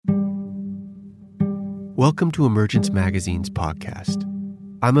Welcome to Emergence Magazine's podcast.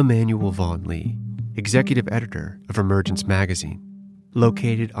 I'm Emmanuel Vaughn Lee, executive editor of Emergence Magazine,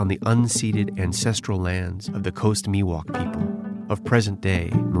 located on the unceded ancestral lands of the Coast Miwok people of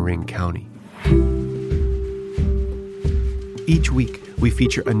present-day Marin County. Each week, we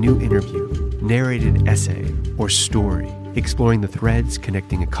feature a new interview, narrated essay, or story exploring the threads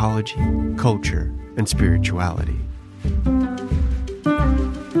connecting ecology, culture, and spirituality.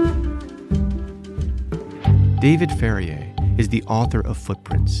 David Ferrier is the author of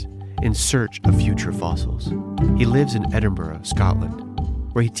Footprints, In Search of Future Fossils. He lives in Edinburgh, Scotland,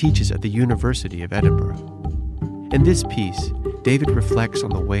 where he teaches at the University of Edinburgh. In this piece, David reflects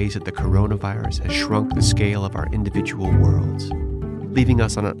on the ways that the coronavirus has shrunk the scale of our individual worlds, leaving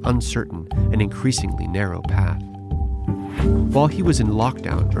us on an uncertain and increasingly narrow path. While he was in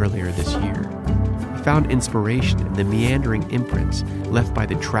lockdown earlier this year, he found inspiration in the meandering imprints left by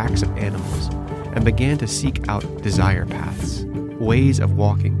the tracks of animals and began to seek out desire paths, ways of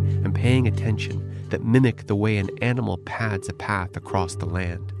walking and paying attention that mimic the way an animal pads a path across the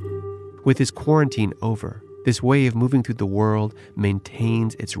land. With his quarantine over, this way of moving through the world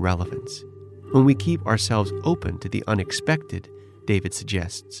maintains its relevance. When we keep ourselves open to the unexpected, David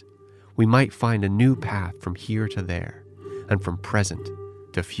suggests, we might find a new path from here to there, and from present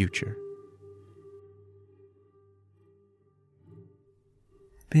to future.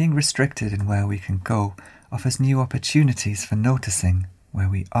 Being restricted in where we can go offers new opportunities for noticing where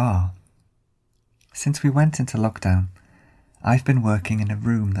we are. Since we went into lockdown, I've been working in a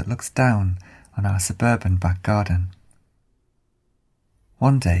room that looks down on our suburban back garden.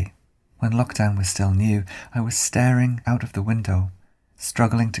 One day, when lockdown was still new, I was staring out of the window,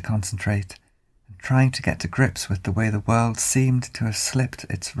 struggling to concentrate and trying to get to grips with the way the world seemed to have slipped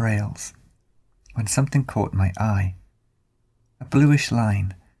its rails, when something caught my eye. A bluish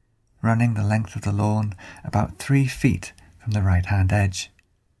line running the length of the lawn about 3 feet from the right-hand edge.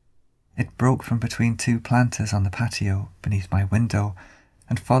 It broke from between two planters on the patio beneath my window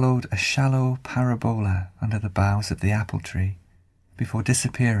and followed a shallow parabola under the boughs of the apple tree before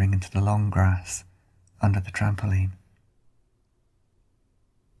disappearing into the long grass under the trampoline.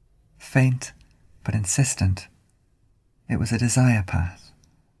 Faint but insistent, it was a desire path,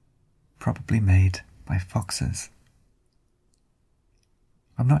 probably made by foxes.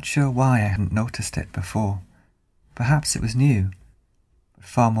 I'm not sure why I hadn't noticed it before. Perhaps it was new, but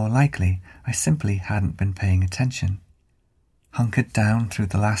far more likely I simply hadn't been paying attention. Hunkered down through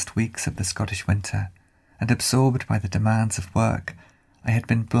the last weeks of the Scottish winter and absorbed by the demands of work, I had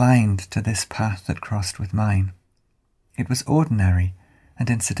been blind to this path that crossed with mine. It was ordinary and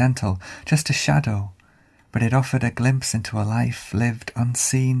incidental, just a shadow, but it offered a glimpse into a life lived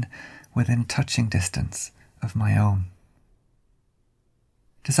unseen within touching distance of my own.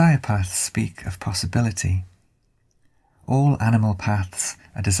 Desire paths speak of possibility. All animal paths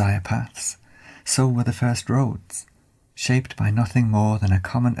are desire paths. So were the first roads, shaped by nothing more than a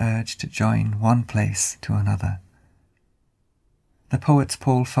common urge to join one place to another. The poets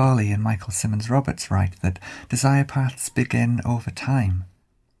Paul Farley and Michael Simmons Roberts write that desire paths begin over time,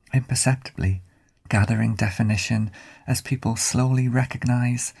 imperceptibly, gathering definition as people slowly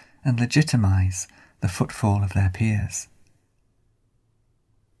recognize and legitimize the footfall of their peers.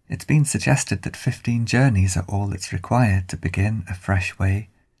 It's been suggested that 15 journeys are all that's required to begin a fresh way,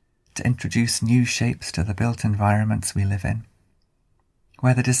 to introduce new shapes to the built environments we live in.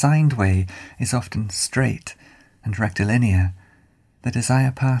 Where the designed way is often straight and rectilinear, the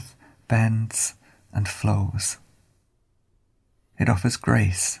desire path bends and flows. It offers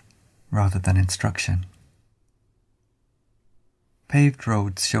grace rather than instruction. Paved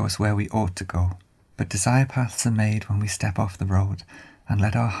roads show us where we ought to go, but desire paths are made when we step off the road and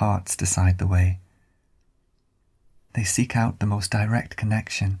let our hearts decide the way. They seek out the most direct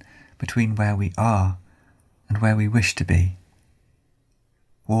connection between where we are and where we wish to be.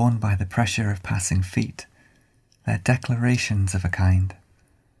 Worn by the pressure of passing feet, they're declarations of a kind.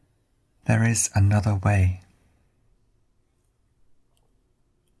 There is another way.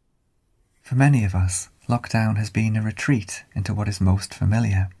 For many of us, lockdown has been a retreat into what is most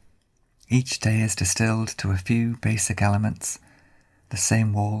familiar. Each day is distilled to a few basic elements: the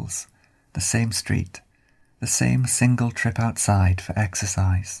same walls, the same street, the same single trip outside for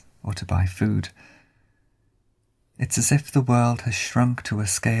exercise or to buy food. It's as if the world has shrunk to a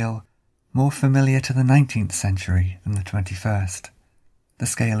scale more familiar to the 19th century than the 21st, the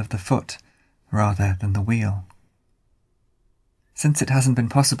scale of the foot rather than the wheel. Since it hasn't been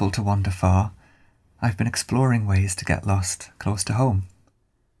possible to wander far, I've been exploring ways to get lost close to home.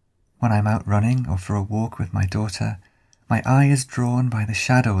 When I'm out running or for a walk with my daughter, My eye is drawn by the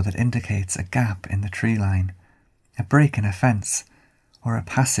shadow that indicates a gap in the tree line, a break in a fence, or a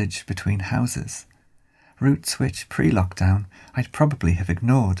passage between houses. Routes which, pre-lockdown, I'd probably have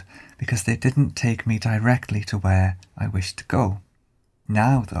ignored because they didn't take me directly to where I wished to go.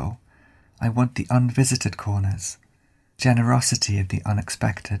 Now, though, I want the unvisited corners, generosity of the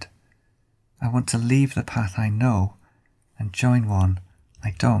unexpected. I want to leave the path I know and join one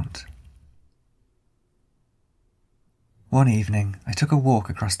I don't. One evening, I took a walk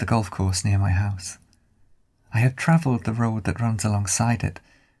across the golf course near my house. I had travelled the road that runs alongside it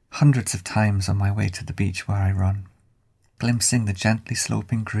hundreds of times on my way to the beach where I run, glimpsing the gently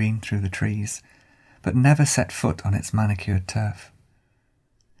sloping green through the trees, but never set foot on its manicured turf.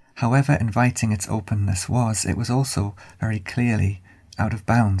 However inviting its openness was, it was also very clearly out of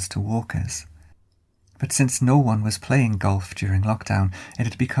bounds to walkers. But since no one was playing golf during lockdown, it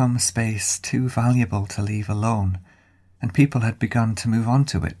had become a space too valuable to leave alone, and people had begun to move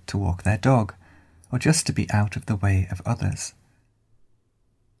onto it to walk their dog, or just to be out of the way of others.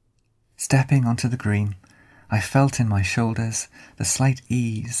 Stepping onto the green, I felt in my shoulders the slight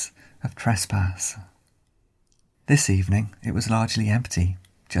ease of trespass. This evening it was largely empty,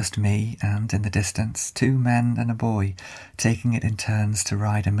 just me and, in the distance, 2 men and a boy taking it in turns to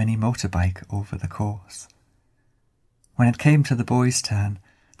ride a mini motorbike over the course. When it came to the boy's turn,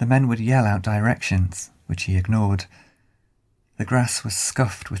 the men would yell out directions, which he ignored. The grass was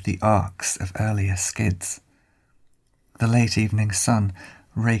scuffed with the arcs of earlier skids. The late evening sun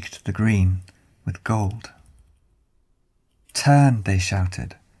raked the green with gold. "Turn," they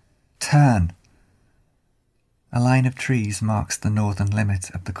shouted. "Turn!" A line of trees marks the northern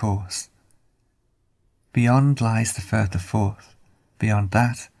limit of the course. Beyond lies the Firth of Forth. Beyond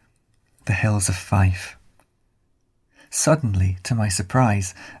that, the hills of Fife. Suddenly, to my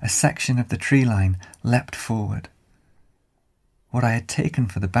surprise, a section of the tree line leapt forward. What I had taken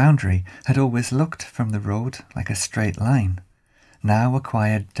for the boundary had always looked from the road like a straight line, now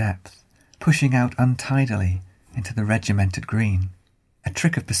acquired depth, pushing out untidily into the regimented green. A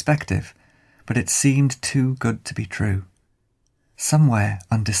trick of perspective, but it seemed too good to be true. Somewhere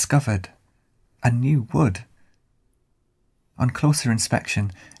undiscovered, a new wood. On closer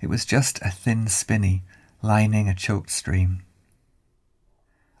inspection, it was just a thin spinney lining a choked stream.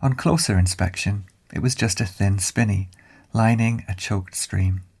 On closer inspection, it was just a thin spinney lining a choked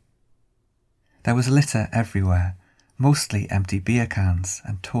stream. There was litter everywhere, mostly empty beer cans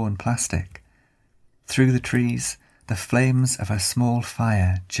and torn plastic. Through the trees, the flames of a small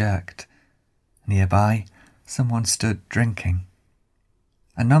fire jerked. Nearby, someone stood drinking.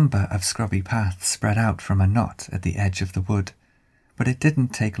 A number of scrubby paths spread out from a knot at the edge of the wood, but it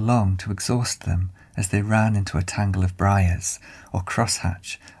didn't take long to exhaust them as they ran into a tangle of briars or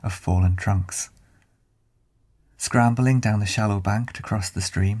crosshatch of fallen trunks. Scrambling down the shallow bank to cross the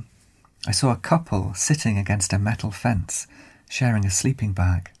stream, I saw a couple sitting against a metal fence, sharing a sleeping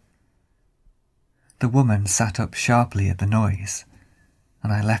bag. The woman sat up sharply at the noise,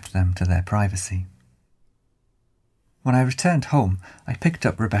 and I left them to their privacy. When I returned home, I picked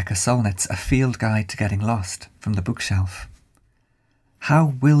up Rebecca Solnit's A Field Guide to Getting Lost from the bookshelf. How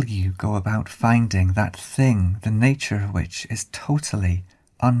will you go about finding that thing, the nature of which is totally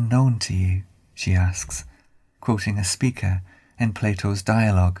unknown to you, she asks, quoting a speaker in Plato's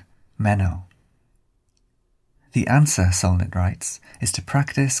dialogue, Meno. The answer, Solnit writes, is to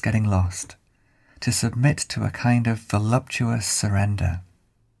practice getting lost, to submit to a kind of voluptuous surrender.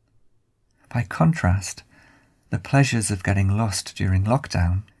 By contrast, the pleasures of getting lost during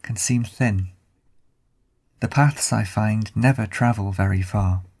lockdown can seem thin. The paths I find never travel very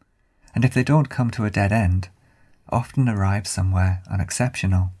far, and if they don't come to a dead end, often arrive somewhere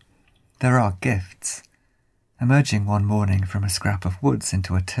unexceptional. There are gifts. Emerging one morning from a scrap of woods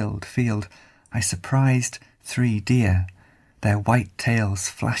into a tilled field, I surprised 3 deer, their white tails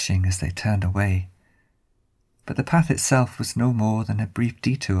flashing as they turned away. But the path itself was no more than a brief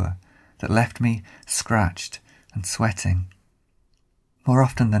detour that left me scratched and sweating. More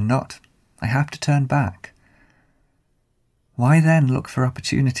often than not, I have to turn back. Why then look for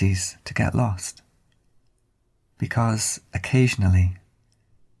opportunities to get lost? Because occasionally,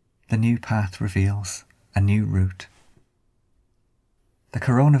 the new path reveals a new route. The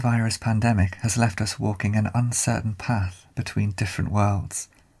coronavirus pandemic has left us walking an uncertain path between different worlds.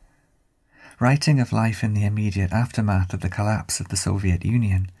 Writing of life in the immediate aftermath of the collapse of the Soviet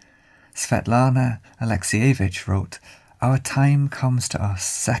Union, Svetlana Alexievich wrote, "Our time comes to us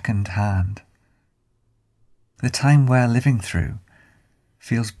second hand." The time we're living through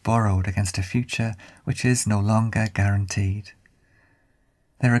feels borrowed against a future which is no longer guaranteed.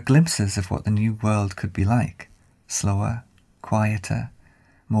 There are glimpses of what the new world could be like, slower, quieter,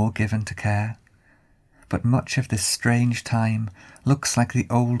 more given to care. But much of this strange time looks like the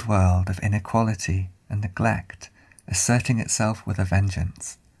old world of inequality and neglect asserting itself with a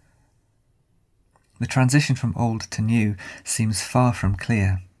vengeance. The transition from old to new seems far from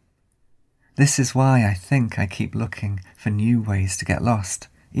clear. This is why I think I keep looking for new ways to get lost,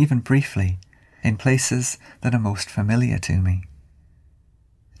 even briefly, in places that are most familiar to me.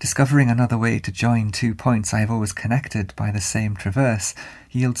 Discovering another way to join 2 points I have always connected by the same traverse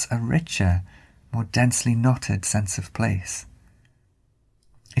yields a richer, more densely knotted sense of place.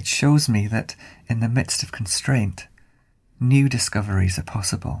 It shows me that in the midst of constraint, new discoveries are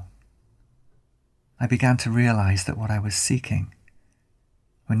possible. I began to realize that what I was seeking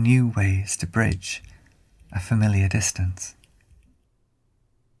were new ways to bridge a familiar distance.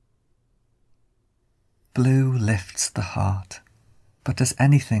 Blue lifts the heart, but does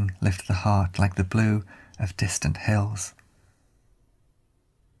anything lift the heart like the blue of distant hills?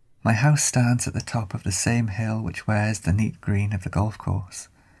 My house stands at the top of the same hill which wears the neat green of the golf course.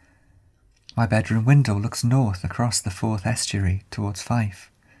 My bedroom window looks north across the Forth estuary towards Fife.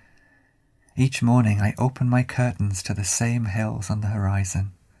 Each morning I open my curtains to the same hills on the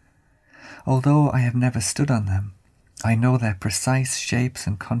horizon. Although I have never stood on them, I know their precise shapes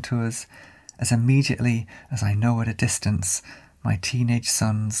and contours as immediately as I know at a distance my teenage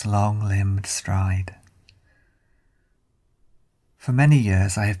son's long-limbed stride. For many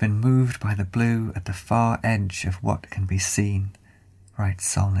years I have been moved by the blue at the far edge of what can be seen,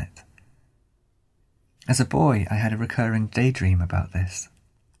 writes Solnit. As a boy I had a recurring daydream about this.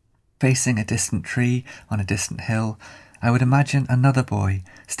 Facing a distant tree on a distant hill, I would imagine another boy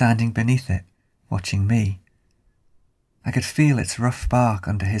standing beneath it, watching me. I could feel its rough bark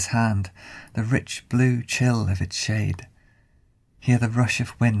under his hand, the rich blue chill of its shade, hear the rush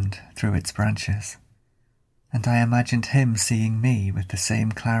of wind through its branches. And I imagined him seeing me with the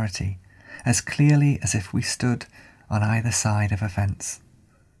same clarity, as clearly as if we stood on either side of a fence,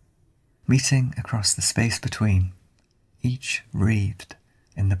 meeting across the space between, each wreathed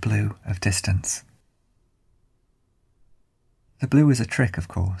in the blue of distance. The blue is a trick, of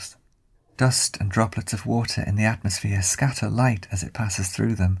course. Dust and droplets of water in the atmosphere scatter light as it passes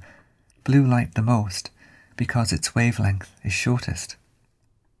through them, blue light the most, because its wavelength is shortest.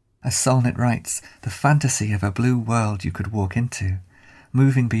 As Solnit writes, the fantasy of a blue world you could walk into,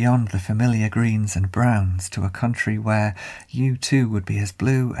 moving beyond the familiar greens and browns to a country where you too would be as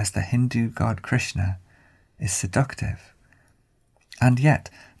blue as the Hindu god Krishna, is seductive. And yet,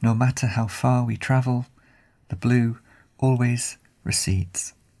 no matter how far we travel, the blue always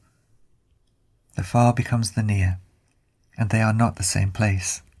recedes. The far becomes the near, and they are not the same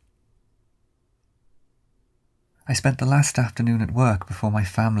place. I spent the last afternoon at work before my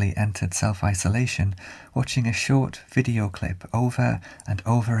family entered self-isolation watching a short video clip over and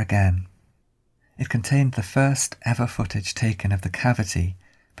over again. It contained the first ever footage taken of the cavity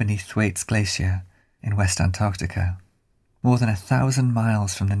beneath Thwaites Glacier in West Antarctica. More than 1,000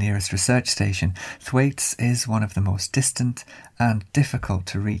 miles from the nearest research station, Thwaites is one of the most distant and difficult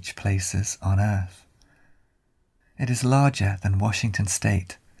to reach places on Earth. It is larger than Washington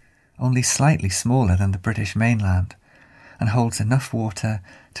State, only slightly smaller than the British mainland, and holds enough water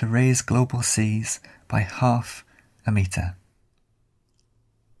to raise global seas by 0.5 metre.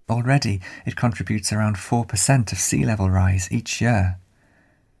 Already it contributes around 4% of sea level rise each year,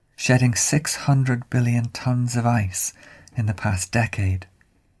 shedding 600 billion tonnes of ice in the past decade.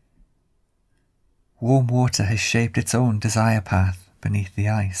 Warm water has shaped its own desire path beneath the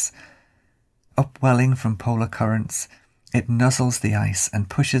ice. Upwelling from polar currents, it nuzzles the ice and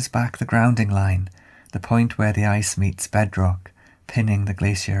pushes back the grounding line, the point where the ice meets bedrock, pinning the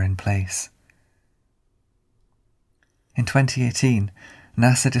glacier in place. In 2018,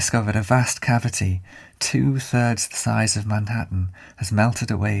 NASA discovered a vast cavity, 2/3 the size of Manhattan, has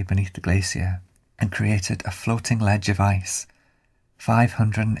melted away beneath the glacier and created a floating ledge of ice,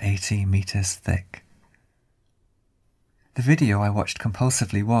 580 metres thick. The video I watched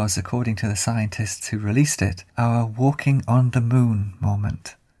compulsively was, according to the scientists who released it, our walking on the moon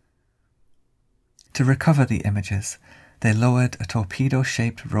moment. To recover the images, they lowered a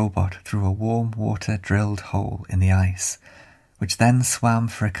torpedo-shaped robot through a warm water-drilled hole in the ice, which then swam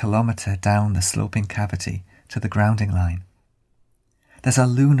for a kilometre down the sloping cavity to the grounding line. There's a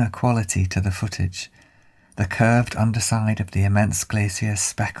lunar quality to the footage, the curved underside of the immense glacier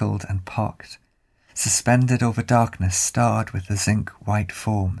speckled and pocked, suspended over darkness starred with the zinc-white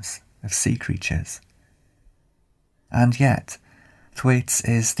forms of sea creatures. And yet, Thwaites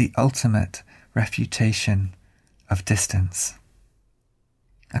is the ultimate refutation of distance.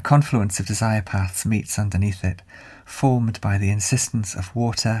 A confluence of desire paths meets underneath it, formed by the insistence of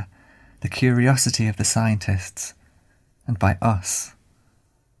water, the curiosity of the scientists, and by us.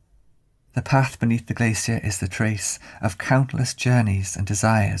 The path beneath the glacier is the trace of countless journeys and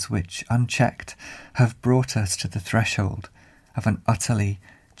desires which, unchecked, have brought us to the threshold of an utterly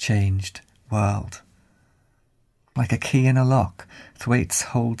changed world. Like a key in a lock, Thwaites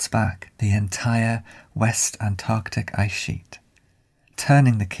holds back the entire West Antarctic ice sheet.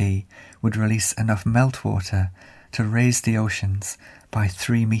 Turning the key would release enough meltwater to raise the oceans by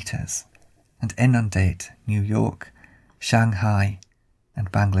 3 meters and inundate New York, Shanghai, and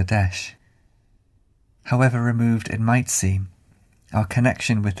Bangladesh. However removed it might seem, our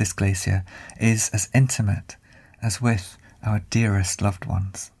connection with this glacier is as intimate as with our dearest loved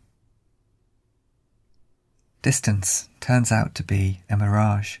ones. Distance turns out to be a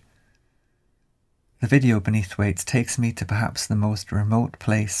mirage. The video beneath Thwaites takes me to perhaps the most remote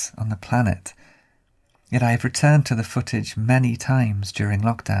place on the planet, yet I have returned to the footage many times during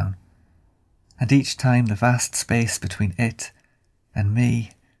lockdown, and each time the vast space between it and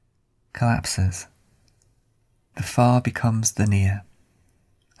me collapses. The far becomes the near,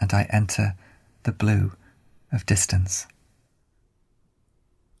 and I enter the blue of distance.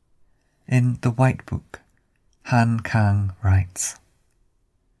 In The White Book, Han Kang writes,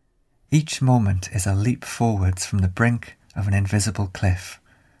 "Each moment is a leap forwards from the brink of an invisible cliff,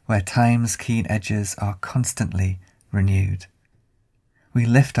 where time's keen edges are constantly renewed. We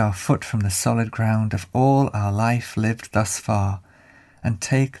lift our foot from the solid ground of all our life lived thus far, and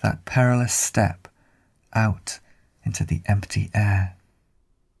take that perilous step out into the empty air."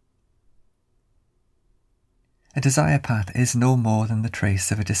 A desire path is no more than the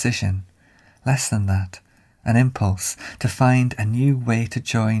trace of a decision, less than that, an impulse to find a new way to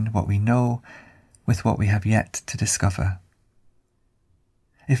join what we know with what we have yet to discover.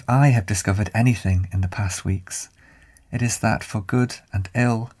 If I have discovered anything in the past weeks, it is that for good and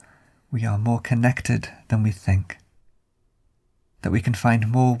ill, we are more connected than we think. That we can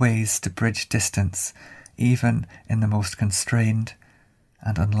find more ways to bridge distance, even in the most constrained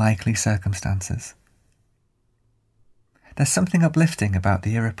and unlikely circumstances. There's something uplifting about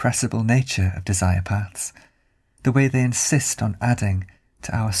the irrepressible nature of desire paths, the way they insist on adding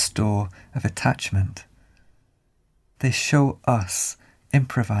to our store of attachment. They show us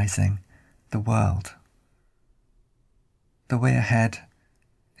improvising the world. The way ahead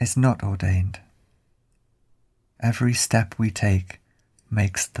is not ordained. Every step we take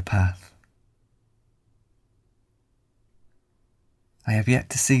makes the path. I have yet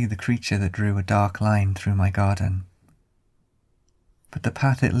to see the creature that drew a dark line through my garden, but the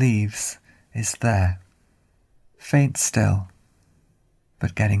path it leaves is there, faint still,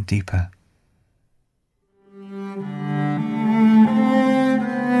 but getting deeper.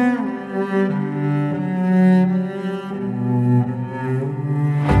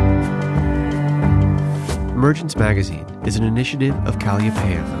 Emergence Magazine is an initiative of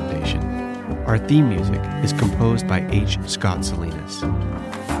Calliopeia Foundation. Our theme music is composed by H. Scott Salinas.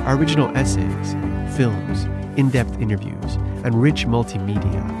 Our original essays, films, in-depth interviews, and rich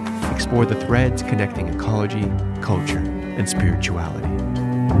multimedia explore the threads connecting ecology, culture, and spirituality.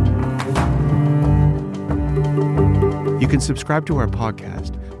 You can subscribe to our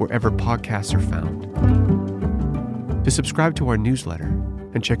podcast wherever podcasts are found. To subscribe to our newsletter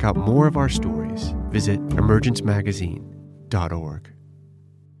and check out more of our stories, visit emergencemagazine.org.